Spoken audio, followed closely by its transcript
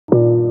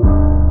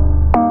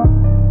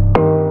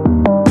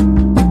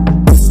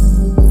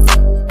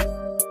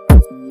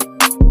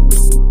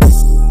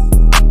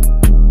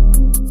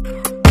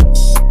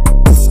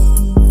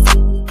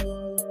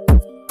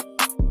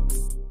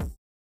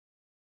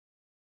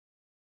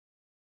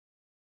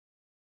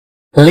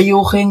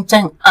Liu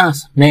Hengchang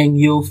asked Ning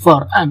Yu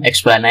for an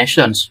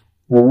explanation.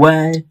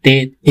 Why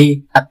did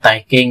he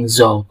attacking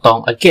Zhou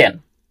Tong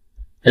again?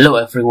 Hello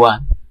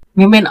everyone,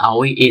 Mimin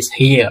Aoi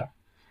is here.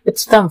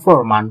 It's time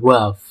for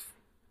Manhua.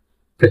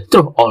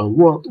 Through all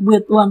world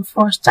with one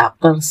for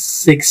chapter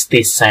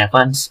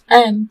 67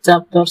 and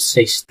chapter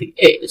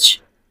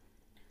 68.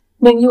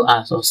 Ning Yu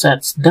also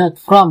says that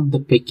from the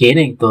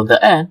beginning to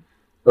the end,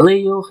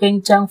 Liu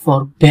Hengchang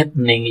forbade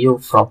Ning Yu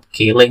from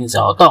killing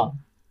Zhou Tong.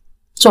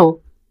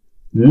 So,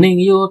 Ning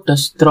Yu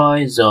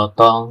destroyed Zhou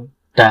Tong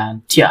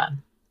and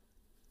Tian.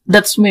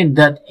 That means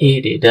that he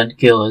didn't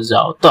kill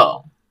Zhou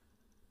Tong.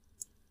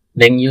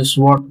 Ning Yu's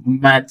word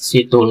made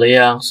Situ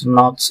Liang's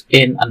nods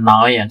in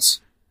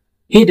annoyance.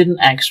 He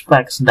didn't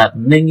expect that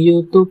Ning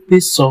Yu to be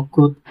so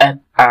good at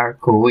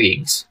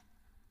arguing.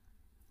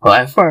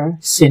 However,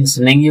 since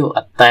Ning Yu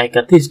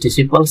attacked his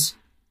disciples,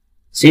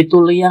 Situ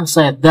Liang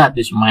said that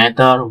this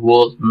matter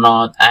would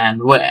not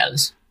end well.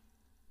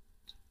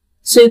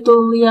 Situ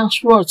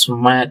Liang's words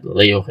made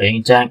Liu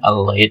Hengchang a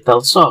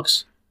little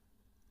shocked.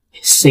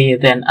 She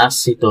then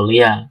asked Situ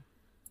Liang,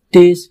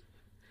 did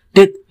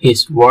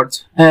his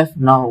words have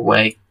no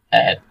weight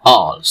at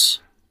all?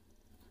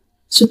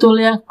 Situ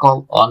Liang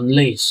could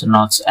only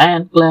snort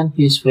and clenched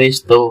his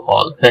fist to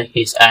hold back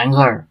his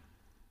anger.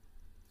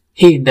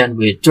 He then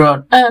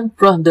withdrew and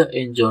brought the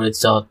injured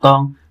Zhou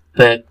Tong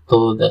back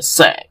to the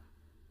shack.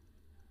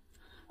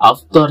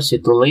 After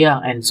Situ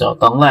Liang and Zhou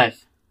Tong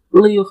left,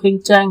 Liu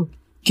Hengchang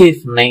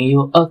gave Ning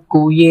Yu a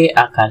Kuye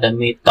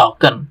Academy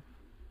token.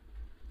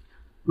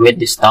 With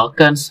these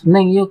tokens,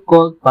 Ning Yu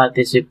could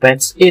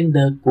participate in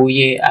the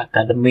Kuye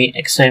Academy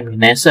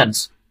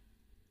examinations.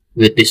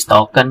 With this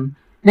token,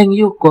 Ning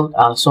Yu could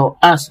also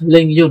ask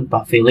Ling Yun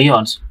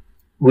Pavilion,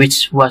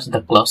 which was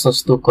the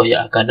closest to Kuye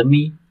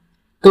Academy,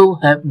 to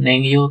help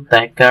Ning Yu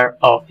take care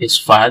of his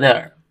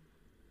father.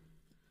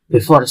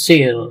 Before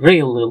she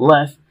really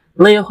left,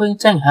 Liu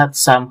Hengchang had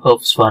some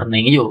hopes for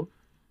Ning Yu.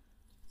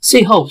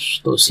 She hopes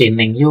to see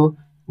Ning Yu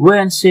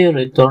when she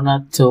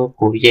returned to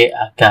Kuye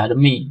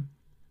Academy.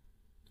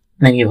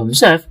 Ning Yu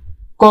himself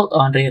could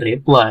only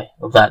reply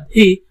that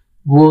he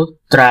would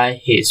try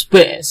his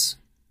best.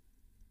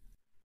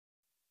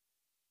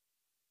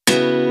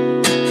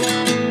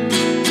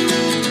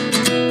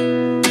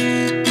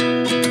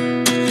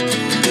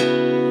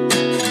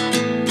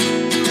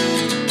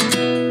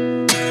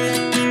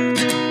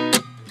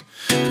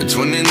 At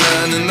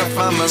 29 and I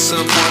find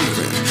myself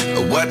wondering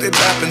what did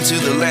happen to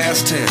the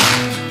last 10.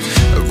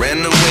 I ran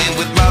away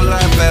with my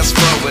life, fast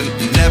forward,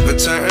 never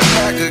turn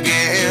back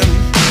again.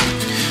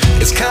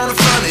 It's kind of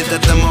funny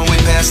that the more we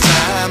pass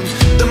time,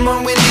 the more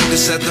we need to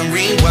set the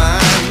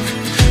rewind.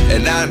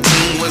 And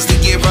 19 was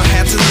the year I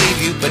had to leave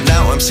you, but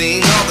now I'm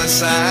seeing all the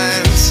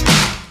signs.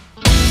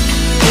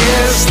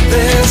 Is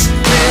this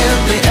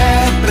really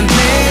happening?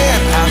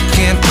 I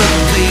can't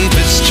believe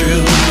it's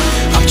true.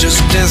 I'm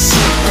just as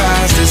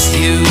surprised as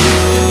you.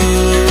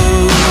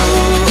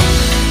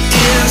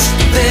 Is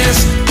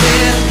this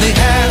really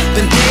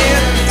happening?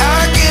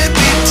 I can't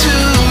be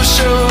too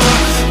sure,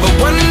 but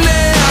one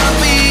day I'll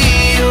be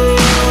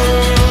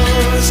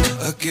yours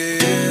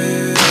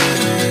again.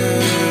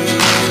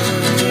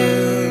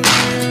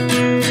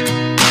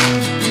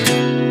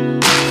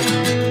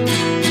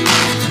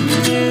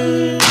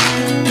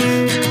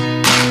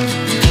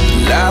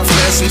 Life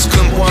lessons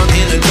come one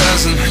in a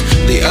dozen,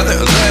 the other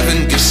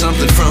 11 give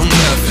something from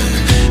nothing.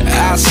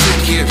 I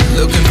sit here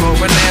looking for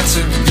an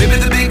answer. Maybe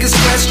the biggest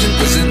question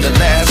was in the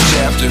last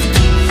chapter.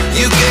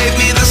 You gave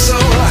me the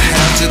soul I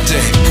have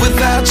today.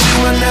 Without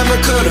you I never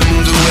could have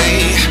moved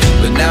away.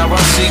 But now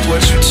I see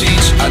what you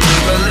teach. I do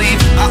believe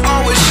I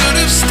always should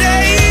have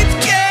stayed.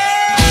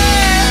 Yeah.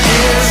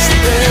 Is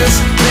this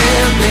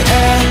really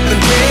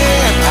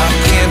happening? I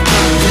can't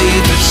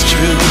believe it's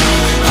true.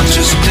 I'm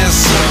just as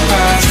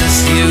surprised as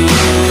you.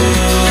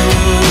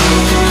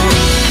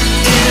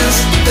 Is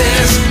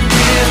this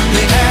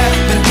really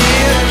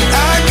happening?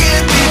 I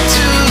can't be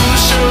too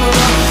sure,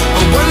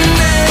 but one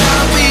day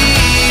I'll be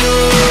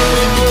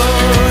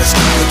yours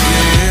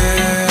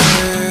again.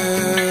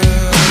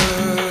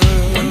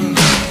 One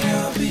day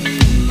I'll be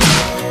yours.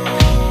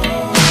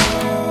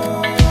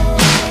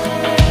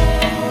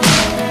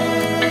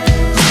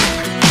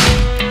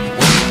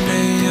 One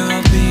day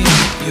I'll be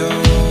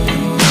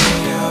yours.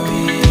 I'll be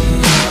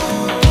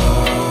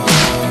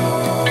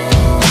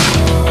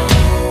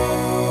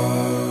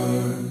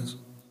yours.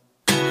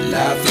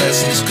 Life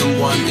lessons come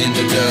one in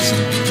a dozen,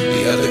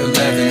 the other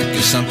 11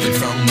 give something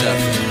from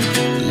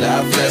nothing.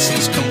 Life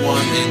lessons come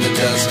one in a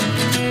dozen,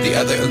 the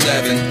other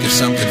 11 give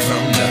something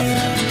from nothing.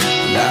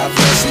 Life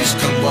lessons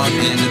come one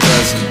in a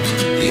dozen,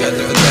 the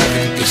other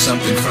 11 give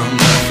something from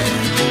nothing.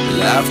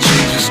 Life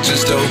changes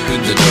just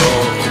open the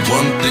door.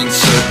 One thing's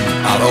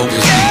certain, I'll always be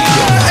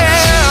yours.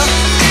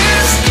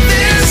 Is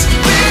this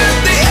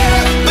really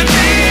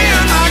happening?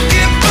 I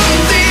can't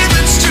believe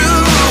it's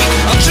true.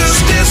 I'm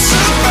just as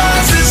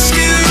surprised as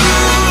you.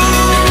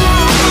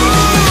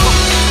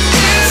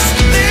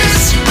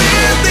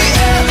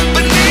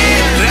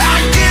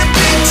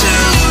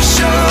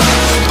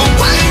 But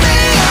one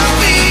day I'll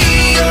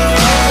be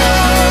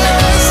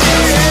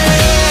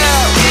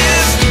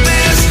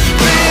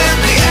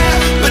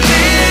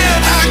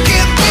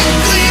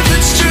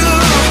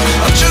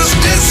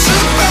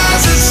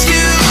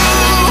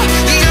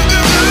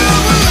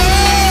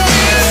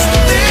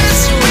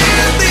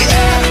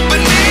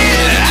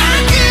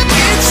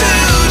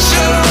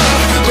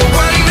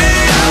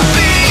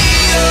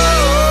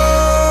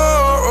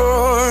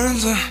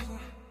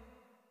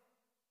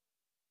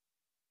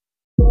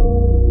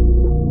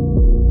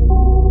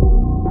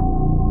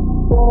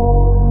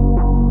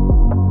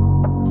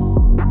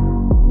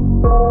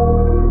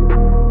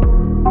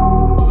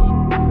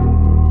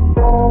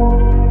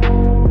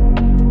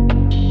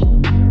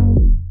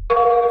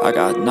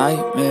got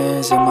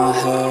nightmares in my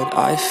head,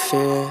 I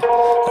fear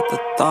that the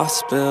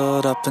thoughts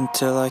build up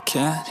until I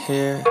can't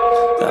hear,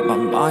 that my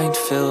mind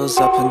fills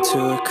up into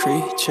a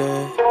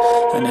creature,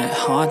 and it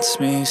haunts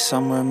me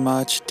somewhere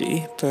much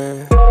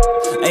deeper.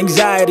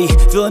 Anxiety,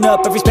 filling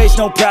up every space,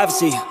 no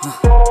privacy.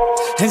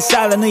 And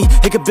silently,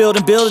 it could build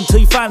and build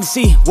until you finally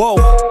see, whoa,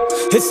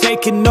 it's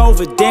taking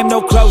over, damn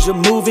no closure,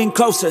 moving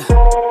closer.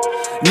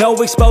 No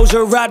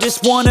exposure, I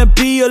just wanna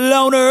be a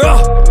loner.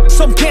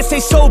 Some can't stay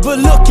sober,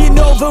 looking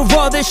over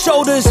all their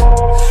shoulders,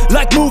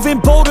 like moving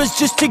boulders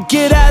just to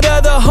get out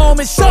of the home.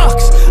 It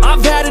sucks,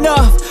 I've had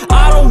enough,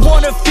 I don't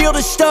wanna feel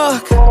the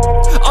stuck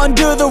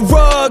under the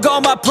rug,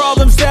 all my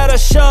problems that I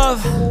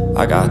shove.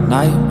 I got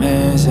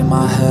nightmares in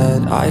my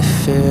head, I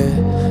fear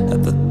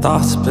that the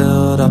thoughts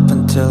build up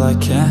until I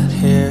can't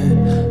hear,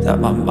 that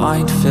my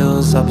mind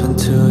fills up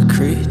into a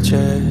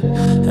creature,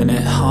 and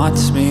it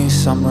haunts me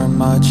somewhere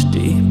much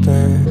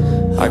deeper.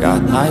 I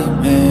got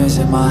nightmares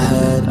in my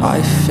head,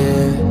 I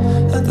fear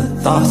that the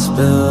thoughts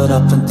build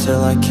up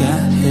until I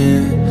can't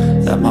hear,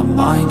 that my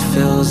mind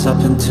fills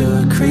up into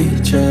a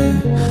creature,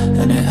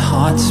 and it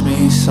haunts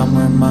me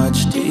somewhere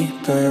much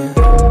deeper.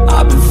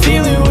 I've been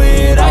feeling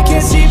weird, I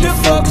can't seem to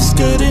focus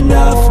good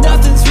enough,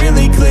 nothing's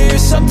really clear,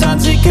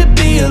 sometimes it could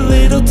be a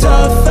little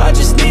tough. I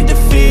just need to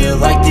feel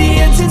like the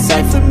end's in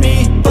sight for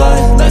me,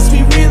 but let's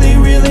be really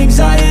real,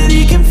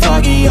 anxiety can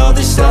foggy all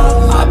this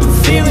stuff. I've been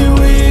feeling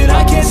weird,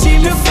 I can't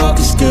seem to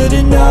focus good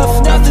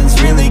enough,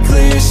 nothing's really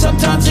clear,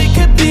 sometimes it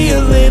could be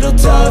a little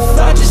tough.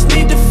 I just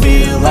need to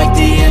feel like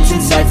the end's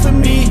in sight for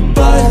me,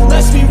 but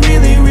let's be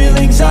really real,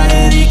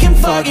 anxiety can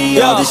foggy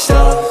all this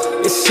stuff.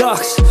 It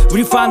sucks when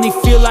you finally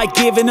feel like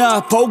giving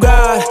up. Oh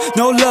God,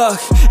 no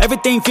luck,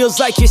 everything feels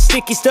like you're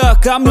sticky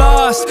stuck. I'm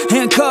lost,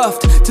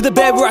 handcuffed to the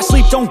bed where I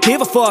sleep, don't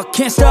give a fuck.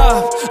 Can't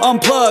stop,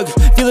 unplug,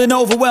 feeling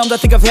overwhelmed, I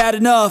think I've had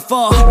enough.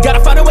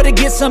 Gotta find a way to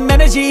get some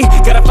energy,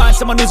 gotta find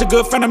someone who's a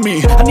good friend of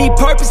me. I need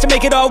purpose to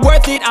make it all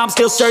worth it, I'm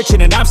still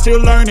searching and I'm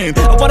still learning.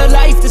 I want a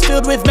life that's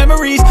filled with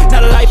memories,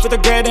 not a life with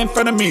regret in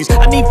front of me.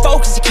 I need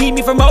focus to keep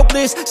me from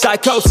hopeless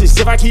psychosis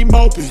if I keep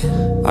moping.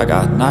 I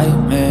got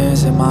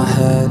nightmares in my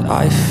head,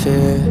 I fear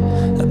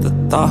that the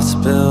thoughts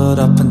build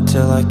up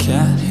until I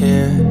can't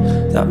hear,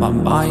 that my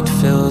mind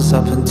fills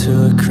up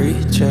into a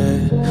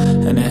creature,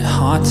 and it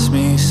haunts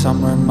me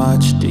somewhere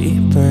much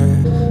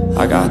deeper.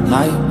 I got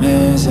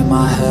nightmares in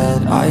my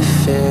head, I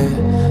fear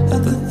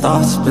that the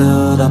thoughts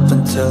build up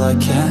until I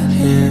can't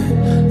hear,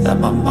 that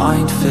my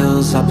mind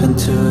fills up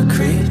into a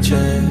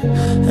creature,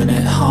 and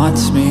it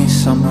haunts me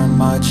somewhere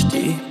much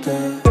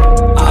deeper.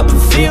 I've been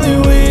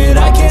feeling weird,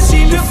 I can't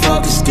seem to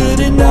focus good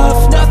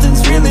enough,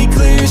 nothing's really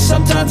clear,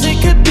 sometimes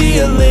it could be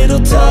a little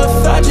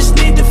tough. I just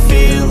need to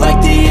feel like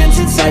the end's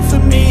in sight for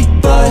me,